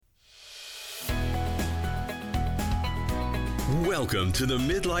Welcome to the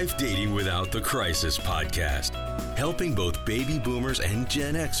Midlife Dating Without the Crisis podcast, helping both baby boomers and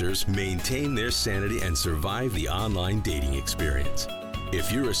Gen Xers maintain their sanity and survive the online dating experience.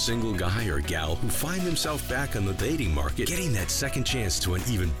 If you're a single guy or gal who find themselves back on the dating market, getting that second chance to an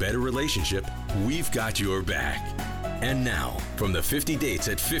even better relationship, we've got your back. And now, from the 50 Dates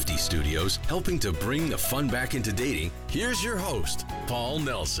at 50 studios, helping to bring the fun back into dating, here's your host, Paul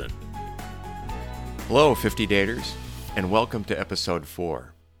Nelson. Hello, 50 Daters, and welcome to episode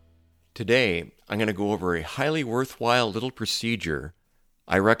 4. Today, I'm going to go over a highly worthwhile little procedure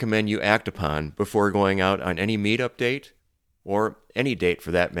I recommend you act upon before going out on any meetup date, or any date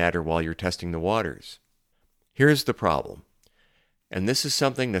for that matter while you're testing the waters. Here's the problem, and this is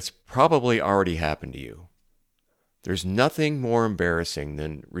something that's probably already happened to you. There's nothing more embarrassing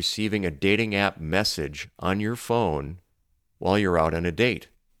than receiving a dating app message on your phone while you're out on a date.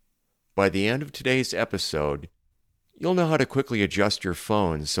 By the end of today's episode, you'll know how to quickly adjust your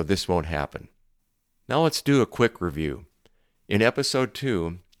phone so this won't happen. Now let's do a quick review. In episode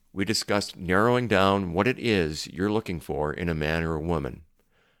 2, we discussed narrowing down what it is you're looking for in a man or a woman.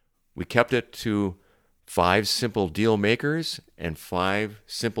 We kept it to 5 simple deal makers and 5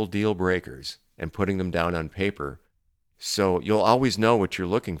 simple deal breakers and putting them down on paper so you'll always know what you're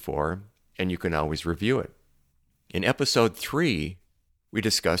looking for and you can always review it. In episode 3, we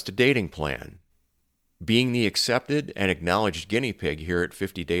discussed a dating plan. Being the accepted and acknowledged guinea pig here at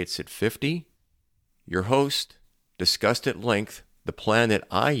 50 Dates at 50, your host discussed at length the plan that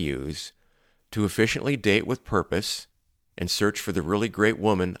I use to efficiently date with purpose and search for the really great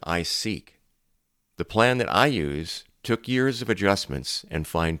woman I seek. The plan that I use took years of adjustments and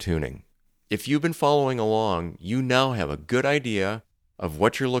fine-tuning. If you've been following along, you now have a good idea of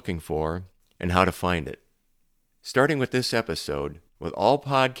what you're looking for and how to find it. Starting with this episode, with all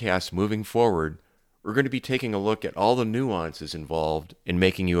podcasts moving forward, we're going to be taking a look at all the nuances involved in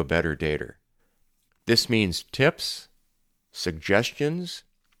making you a better dater. This means tips, suggestions,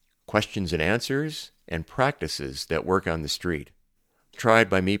 questions and answers, and practices that work on the street.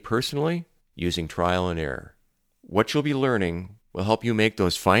 Tried by me personally, using trial and error. What you'll be learning will help you make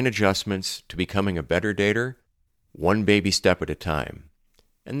those fine adjustments to becoming a better dater, one baby step at a time.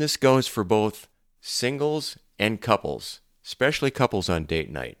 And this goes for both singles and couples, especially couples on date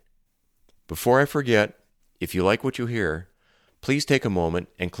night. Before I forget, if you like what you hear, please take a moment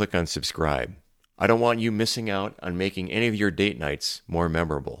and click on subscribe. I don't want you missing out on making any of your date nights more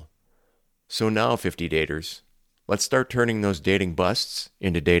memorable. So now, 50 Daters, let's start turning those dating busts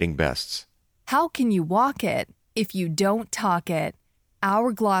into dating bests. How can you walk it if you don't talk it?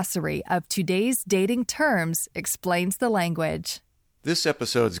 Our glossary of today's dating terms explains the language. This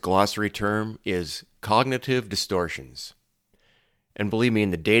episode's glossary term is cognitive distortions. And believe me,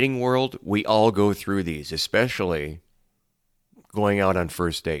 in the dating world, we all go through these, especially going out on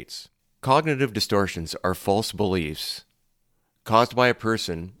first dates. Cognitive distortions are false beliefs caused by a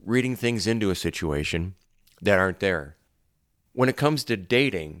person reading things into a situation that aren't there. When it comes to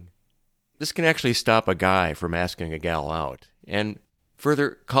dating, this can actually stop a guy from asking a gal out. And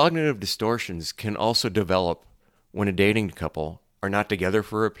further, cognitive distortions can also develop when a dating couple are not together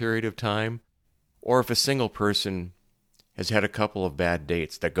for a period of time, or if a single person has had a couple of bad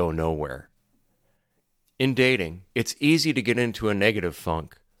dates that go nowhere. In dating, it's easy to get into a negative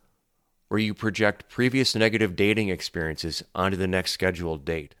funk where you project previous negative dating experiences onto the next scheduled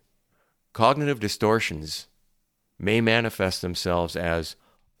date. Cognitive distortions may manifest themselves as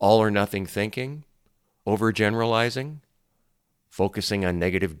all or nothing thinking, overgeneralizing, focusing on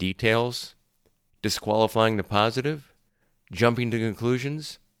negative details, disqualifying the positive, jumping to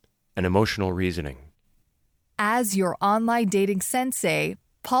conclusions, and emotional reasoning. As your online dating sensei,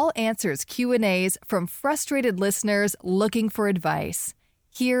 Paul answers Q&As from frustrated listeners looking for advice.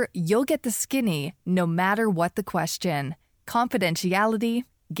 Here, you'll get the skinny no matter what the question. Confidentiality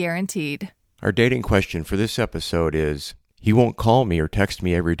guaranteed. Our dating question for this episode is, he won't call me or text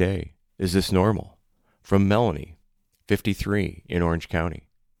me every day. Is this normal? From Melanie, 53, in Orange County.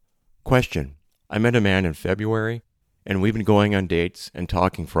 Question, I met a man in February, and we've been going on dates and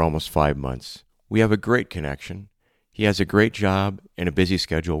talking for almost 5 months. We have a great connection. He has a great job and a busy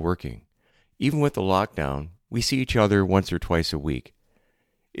schedule working. Even with the lockdown, we see each other once or twice a week.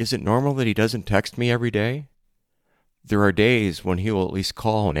 Is it normal that he doesn't text me every day? There are days when he will at least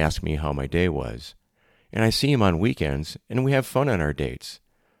call and ask me how my day was. And I see him on weekends, and we have fun on our dates.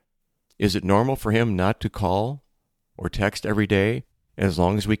 Is it normal for him not to call or text every day as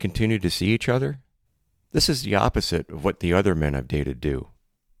long as we continue to see each other? This is the opposite of what the other men I've dated do.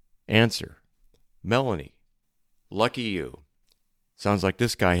 Answer, Melanie, lucky you. Sounds like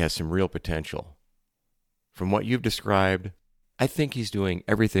this guy has some real potential. From what you've described, I think he's doing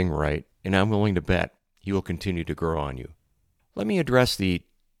everything right, and I'm willing to bet he will continue to grow on you. Let me address the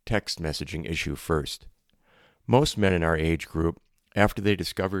text messaging issue first. Most men in our age group, after they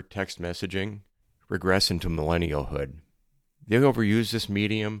discover text messaging, regress into millennialhood. They overuse this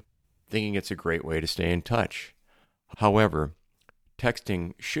medium, thinking it's a great way to stay in touch. However,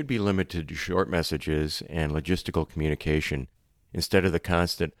 texting should be limited to short messages and logistical communication instead of the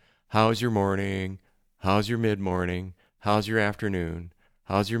constant, how's your morning, how's your mid-morning, how's your afternoon,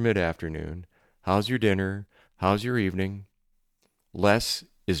 how's your mid-afternoon, how's your dinner, how's your evening. Less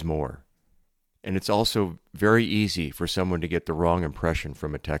is more. And it's also very easy for someone to get the wrong impression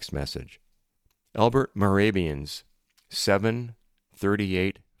from a text message. Albert Mehrabian's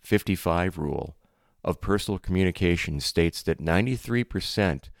 7-38-55 rule of personal communication states that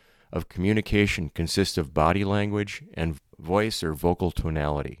 93% of communication consists of body language and voice or vocal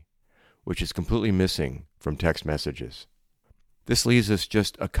tonality, which is completely missing from text messages. This leaves us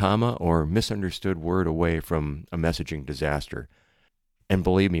just a comma or misunderstood word away from a messaging disaster. And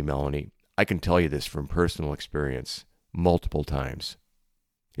believe me, Melanie, I can tell you this from personal experience multiple times.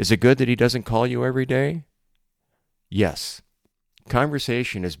 Is it good that he doesn't call you every day? Yes.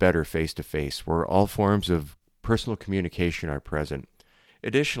 Conversation is better face-to-face, where all forms of personal communication are present.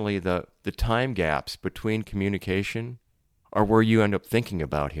 Additionally, the time gaps between communication are where you end up thinking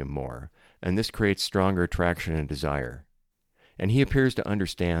about him more, and this creates stronger attraction and desire. And he appears to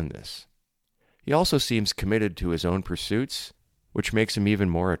understand this. He also seems committed to his own pursuits, which makes him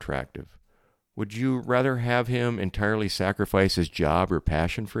even more attractive. Would you rather have him entirely sacrifice his job or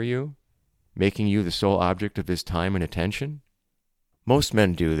passion for you, making you the sole object of his time and attention? Most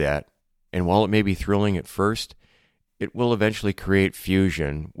men do that, and while it may be thrilling at first, it will eventually create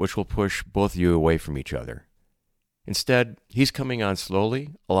fusion, which will push both of you away from each other. Instead, he's coming on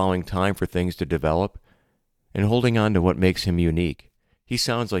slowly, allowing time for things to develop, and holding on to what makes him unique. He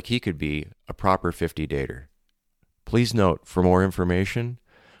sounds like he could be a proper 50 dater. Please note, for more information,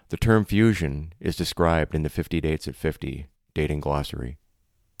 the term fusion is described in the 50 Dates at 50 dating glossary.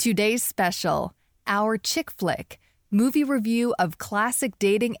 Today's special, our Chick Flick, movie review of classic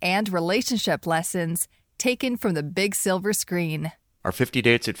dating and relationship lessons taken from the big silver screen. Our 50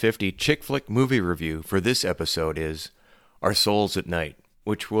 Dates at 50 Chick Flick movie review for this episode is Our Souls at Night,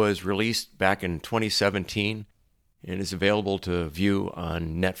 which was released back in 2017 and is available to view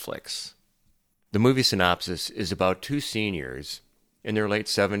on Netflix. The movie synopsis is about two seniors in their late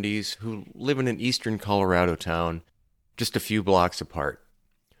 70s who live in an eastern Colorado town just a few blocks apart.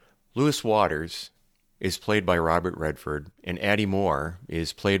 Lewis Waters is played by Robert Redford, and Addie Moore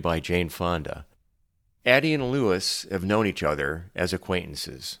is played by Jane Fonda. Addie and Lewis have known each other as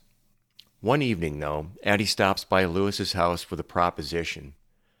acquaintances. One evening, though, Addie stops by Lewis's house with a proposition.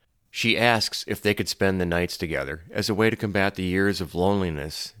 She asks if they could spend the nights together as a way to combat the years of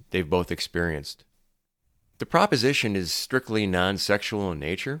loneliness they've both experienced. The proposition is strictly non-sexual in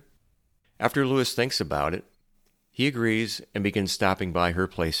nature. After Lewis thinks about it, he agrees and begins stopping by her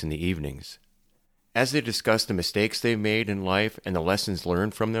place in the evenings. As they discuss the mistakes they've made in life and the lessons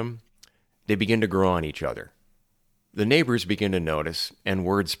learned from them, they begin to grow on each other. The neighbors begin to notice, and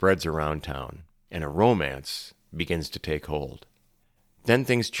word spreads around town, and a romance begins to take hold. Then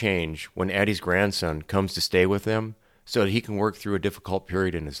things change when Addie's grandson comes to stay with them so that he can work through a difficult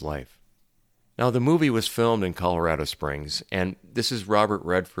period in his life. Now, the movie was filmed in Colorado Springs, and this is Robert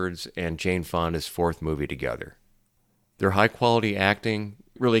Redford's and Jane Fonda's fourth movie together. Their high-quality acting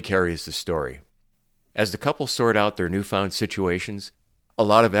really carries the story. As the couple sort out their newfound situations, a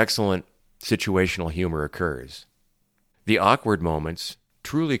lot of excellent situational humor occurs. The awkward moments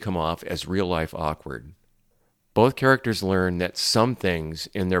truly come off as real-life awkward. Both characters learn that some things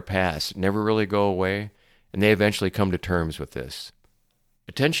in their past never really go away, and they eventually come to terms with this.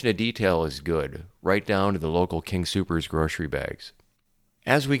 Attention to detail is good, right down to the local King Soopers grocery bags.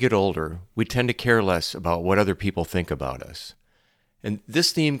 As we get older, we tend to care less about what other people think about us. And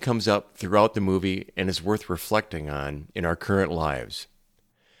this theme comes up throughout the movie and is worth reflecting on in our current lives.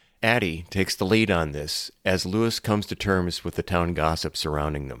 Addie takes the lead on this as Lewis comes to terms with the town gossip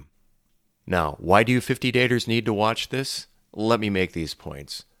surrounding them. Now, why do you 50 daters need to watch this? Let me make these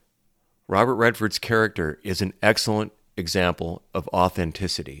points. Robert Redford's character is an excellent example of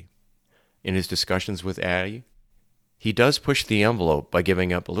authenticity. In his discussions with Addie, he does push the envelope by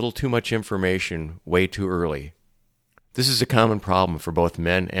giving up a little too much information way too early. This is a common problem for both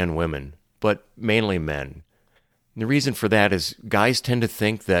men and women, but mainly men. And the reason for that is guys tend to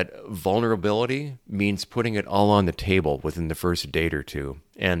think that vulnerability means putting it all on the table within the first date or two,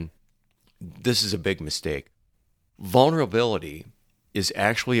 and this is a big mistake. Vulnerability is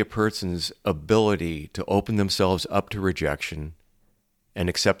actually a person's ability to open themselves up to rejection and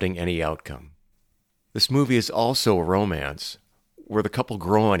accepting any outcome. This movie is also a romance where the couple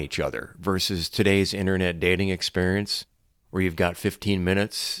grow on each other versus today's internet dating experience where you've got 15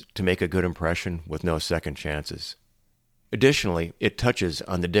 minutes to make a good impression with no second chances. Additionally, it touches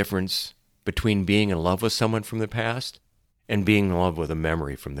on the difference between being in love with someone from the past and being in love with a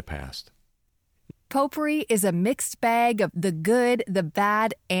memory from the past. Potpourri is a mixed bag of the good, the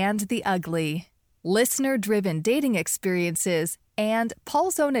bad, and the ugly. Listener-driven dating experiences and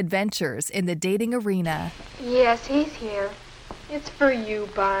Paul's own adventures in the dating arena. Yes, he's here. It's for you,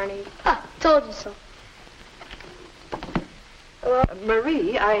 Barney. Told you so.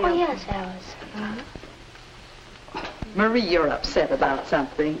 Marie, Oh, yes, Alice. Marie, you're upset about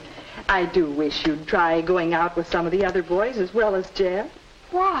something. I do wish you'd try going out with some of the other boys as well as Jeff.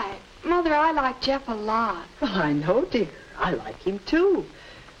 Why? Mother, I like Jeff a lot. Well, I know, dear. I like him, too.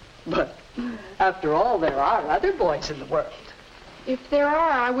 But after all, there are other boys in the world. If there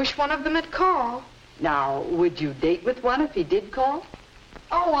are, I wish one of them had called. Now, would you date with one if he did call?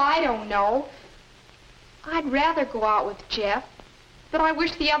 Oh, I don't know. I'd rather go out with Jeff, but I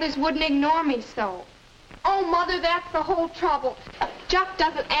wish the others wouldn't ignore me so. Oh, Mother, that's the whole trouble. Jeff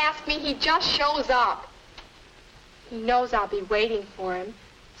doesn't ask me, he just shows up. He knows I'll be waiting for him,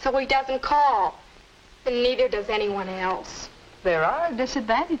 so he doesn't call. And neither does anyone else. There are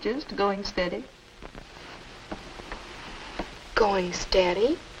disadvantages to going steady. Going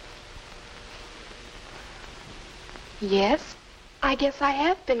steady? Yes, I guess I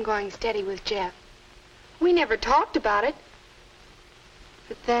have been going steady with Jeff. We never talked about it.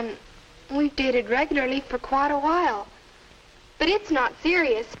 But then, we've dated regularly for quite a while. But it's not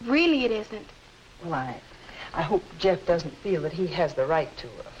serious. Really, it isn't. Well, I hope Jeff doesn't feel that he has the right to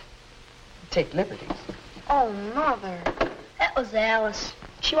take liberties. Oh, Mother. That was Alice.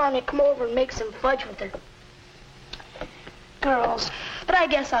 She wanted to come over and make some fudge with her. Girls. But I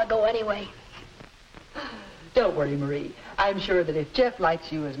guess I'll go anyway. Don't worry, Marie. I'm sure that if Jeff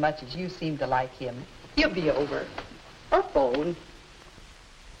likes you as much as you seem to like him, he'll be over. Or phone.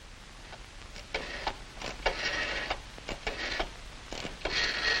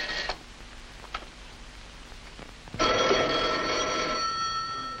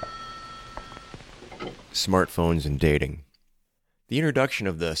 Smartphones and dating. The introduction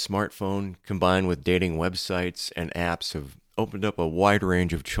of the smartphone combined with dating websites and apps have opened up a wide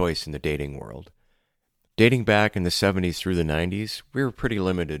range of choice in the dating world. Dating back in the 70s through the 90s, we were pretty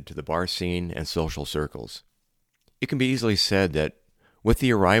limited to the bar scene and social circles. It can be easily said that with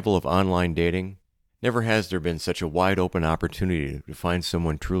the arrival of online dating, never has there been such a wide open opportunity to find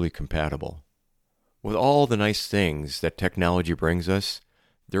someone truly compatible. With all the nice things that technology brings us,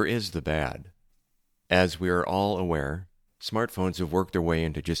 there is the bad. As we are all aware, smartphones have worked their way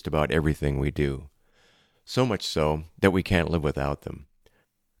into just about everything we do. So much so that we can't live without them.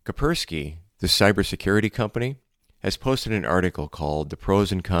 Kaspersky, the cybersecurity company, has posted an article called The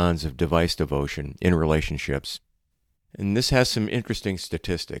Pros and Cons of Device Devotion in Relationships. And this has some interesting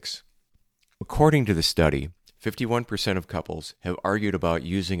statistics. According to the study, 51% of couples have argued about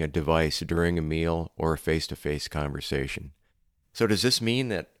using a device during a meal or a face-to-face conversation. So does this mean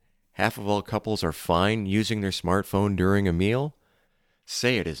that half of all couples are fine using their smartphone during a meal?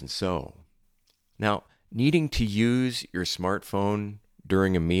 Say it isn't so. Now, needing to use your smartphone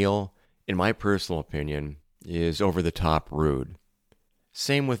during a meal, in my personal opinion, is over the top rude.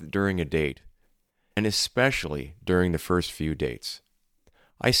 Same with during a date, and especially during the first few dates.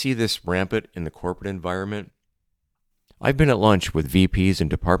 I see this rampant in the corporate environment. I've been at lunch with VPs and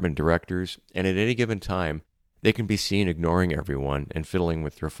department directors, and at any given time, they can be seen ignoring everyone and fiddling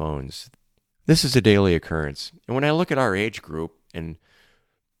with their phones. This is a daily occurrence. And when I look at our age group and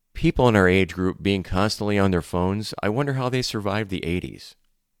people in our age group being constantly on their phones, I wonder how they survived the 80s.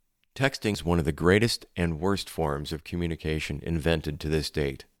 Texting is one of the greatest and worst forms of communication invented to this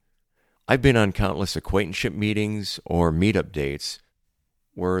date. I've been on countless acquaintanceship meetings or meetup dates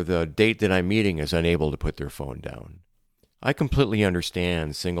where the date that I'm meeting is unable to put their phone down. I completely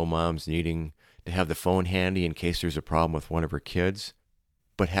understand single moms needing to have the phone handy in case there's a problem with one of her kids,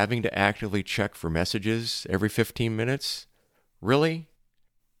 but having to actively check for messages every 15 minutes? Really?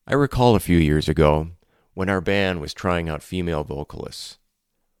 I recall a few years ago when our band was trying out female vocalists.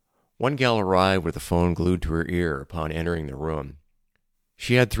 One gal arrived with the phone glued to her ear upon entering the room.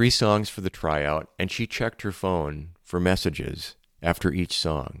 She had 3 songs for the tryout, and she checked her phone for messages after each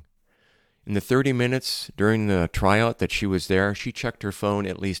song. In the 30 minutes during the tryout that she was there, she checked her phone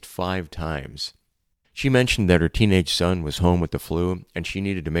at least 5 times. She mentioned that her teenage son was home with the flu, and she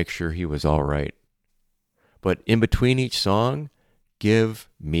needed to make sure he was all right. But in between each song, give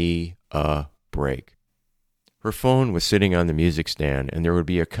me a break. Her phone was sitting on the music stand, and there would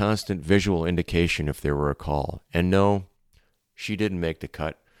be a constant visual indication if there were a call. And no, she didn't make the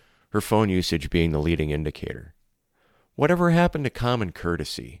cut, her phone usage being the leading indicator. Whatever happened to common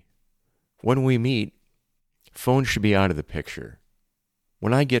courtesy? When we meet, phones should be out of the picture.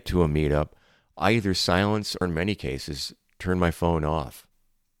 When I get to a meetup, I either silence or in many cases, turn my phone off.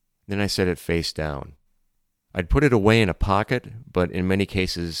 Then I set it face down. I'd put it away in a pocket, but in many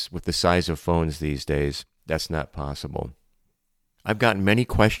cases, with the size of phones these days, that's not possible. I've gotten many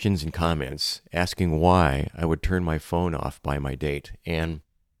questions and comments asking why I would turn my phone off by my date, and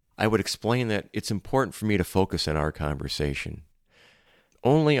I would explain that it's important for me to focus on our conversation.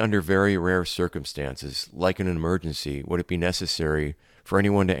 Only under very rare circumstances, like an emergency, would it be necessary for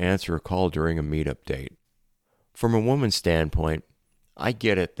anyone to answer a call during a meetup date. From a woman's standpoint, I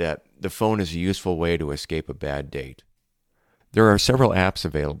get it that the phone is a useful way to escape a bad date. There are several apps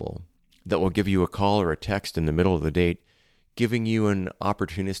available that will give you a call or a text in the middle of the date, giving you an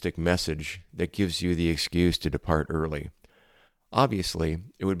opportunistic message that gives you the excuse to depart early. Obviously,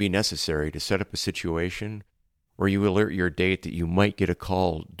 it would be necessary to set up a situation where you alert your date that you might get a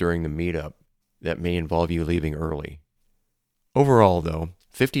call during the meetup that may involve you leaving early. Overall, though,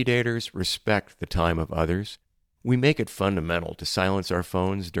 50 daters respect the time of others. We make it fundamental to silence our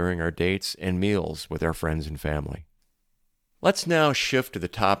phones during our dates and meals with our friends and family. Let's now shift to the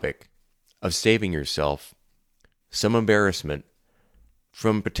topic of saving yourself some embarrassment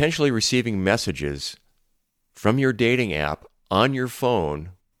from potentially receiving messages from your dating app on your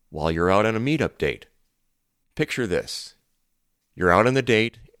phone while you're out on a meetup date. Picture this. You're out on the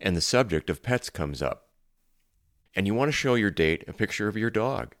date and the subject of pets comes up. And you want to show your date a picture of your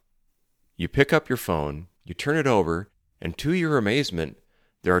dog. You pick up your phone, you turn it over, and to your amazement,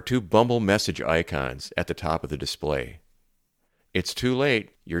 there are 2 Bumble message icons at the top of the display. It's too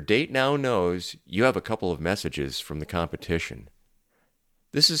late. Your date now knows you have a couple of messages from the competition.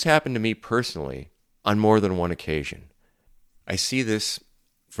 This has happened to me personally on more than one occasion. I see this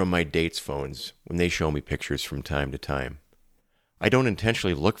from my dates' phones when they show me pictures from time to time. I don't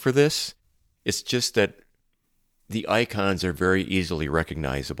intentionally look for this. It's just that the icons are very easily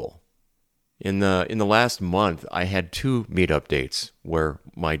recognizable. In the last month, I had 2 meetup dates where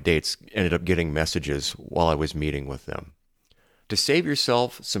my dates ended up getting messages while I was meeting with them. To save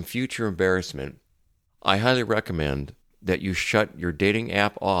yourself some future embarrassment, I highly recommend that you shut your dating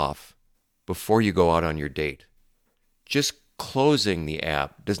app off before you go out on your date. Just closing the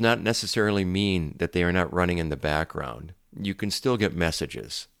app does not necessarily mean that they are not running in the background. You can still get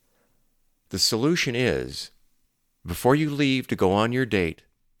messages. The solution is, before you leave to go on your date,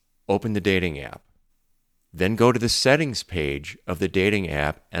 open the dating app. Then go to the settings page of the dating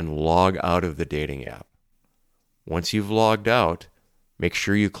app and log out of the dating app. Once you've logged out, make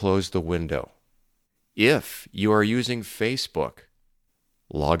sure you close the window. If you are using Facebook,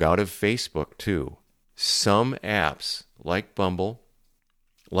 log out of Facebook too. Some apps, like Bumble,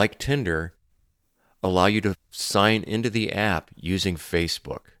 like Tinder, allow you to sign into the app using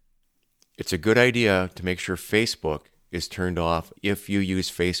Facebook. It's a good idea to make sure Facebook is turned off if you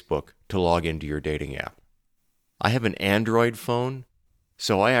use Facebook to log into your dating app. I have an Android phone,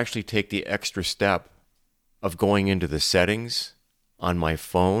 so I actually take the extra step of going into the settings on my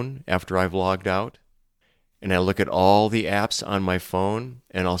phone after I've logged out, and I look at all the apps on my phone,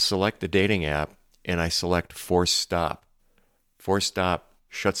 and I'll select the dating app, and I select Force Stop. Force Stop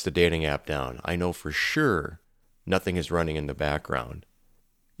shuts the dating app down. I know for sure nothing is running in the background.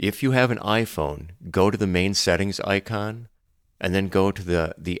 If you have an iPhone, go to the main settings icon, and then go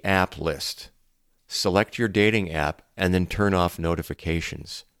to the app list. Select your dating app, and then turn off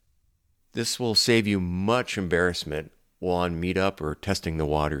notifications. This will save you much embarrassment while on meetup or testing the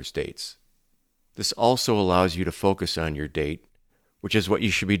waters dates. This also allows you to focus on your date, which is what you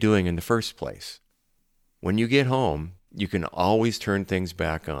should be doing in the first place. When you get home, you can always turn things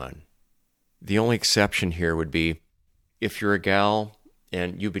back on. The only exception here would be if you're a gal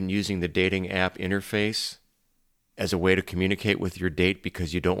and you've been using the dating app interface as a way to communicate with your date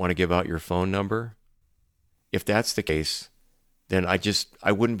because you don't want to give out your phone number. If that's the case, then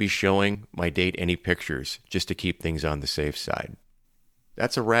I wouldn't be showing my date any pictures just to keep things on the safe side.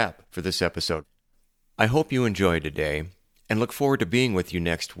 That's a wrap for this episode. I hope you enjoyed today and look forward to being with you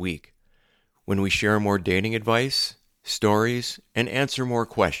next week when we share more dating advice, stories, and answer more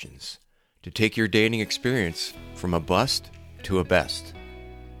questions to take your dating experience from a bust to a best.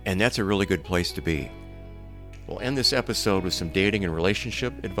 And that's a really good place to be. We'll end this episode with some dating and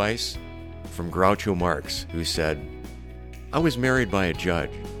relationship advice from Groucho Marx, who said, "I was married by a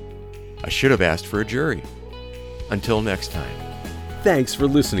judge. I should have asked for a jury. Until next time, Thanks for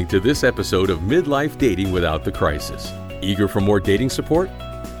listening to this episode of Midlife Dating Without the Crisis. Eager for more dating support?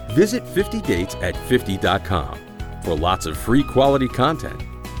 Visit 50dates@50.com for lots of free quality content.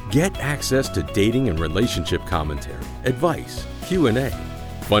 Get access to dating and relationship commentary, advice, Q&A,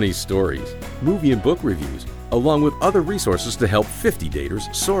 funny stories, movie and book reviews, along with other resources to help 50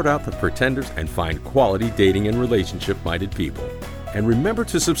 daters sort out the pretenders and find quality dating and relationship-minded people. And remember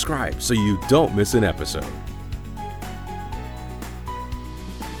to subscribe so you don't miss an episode.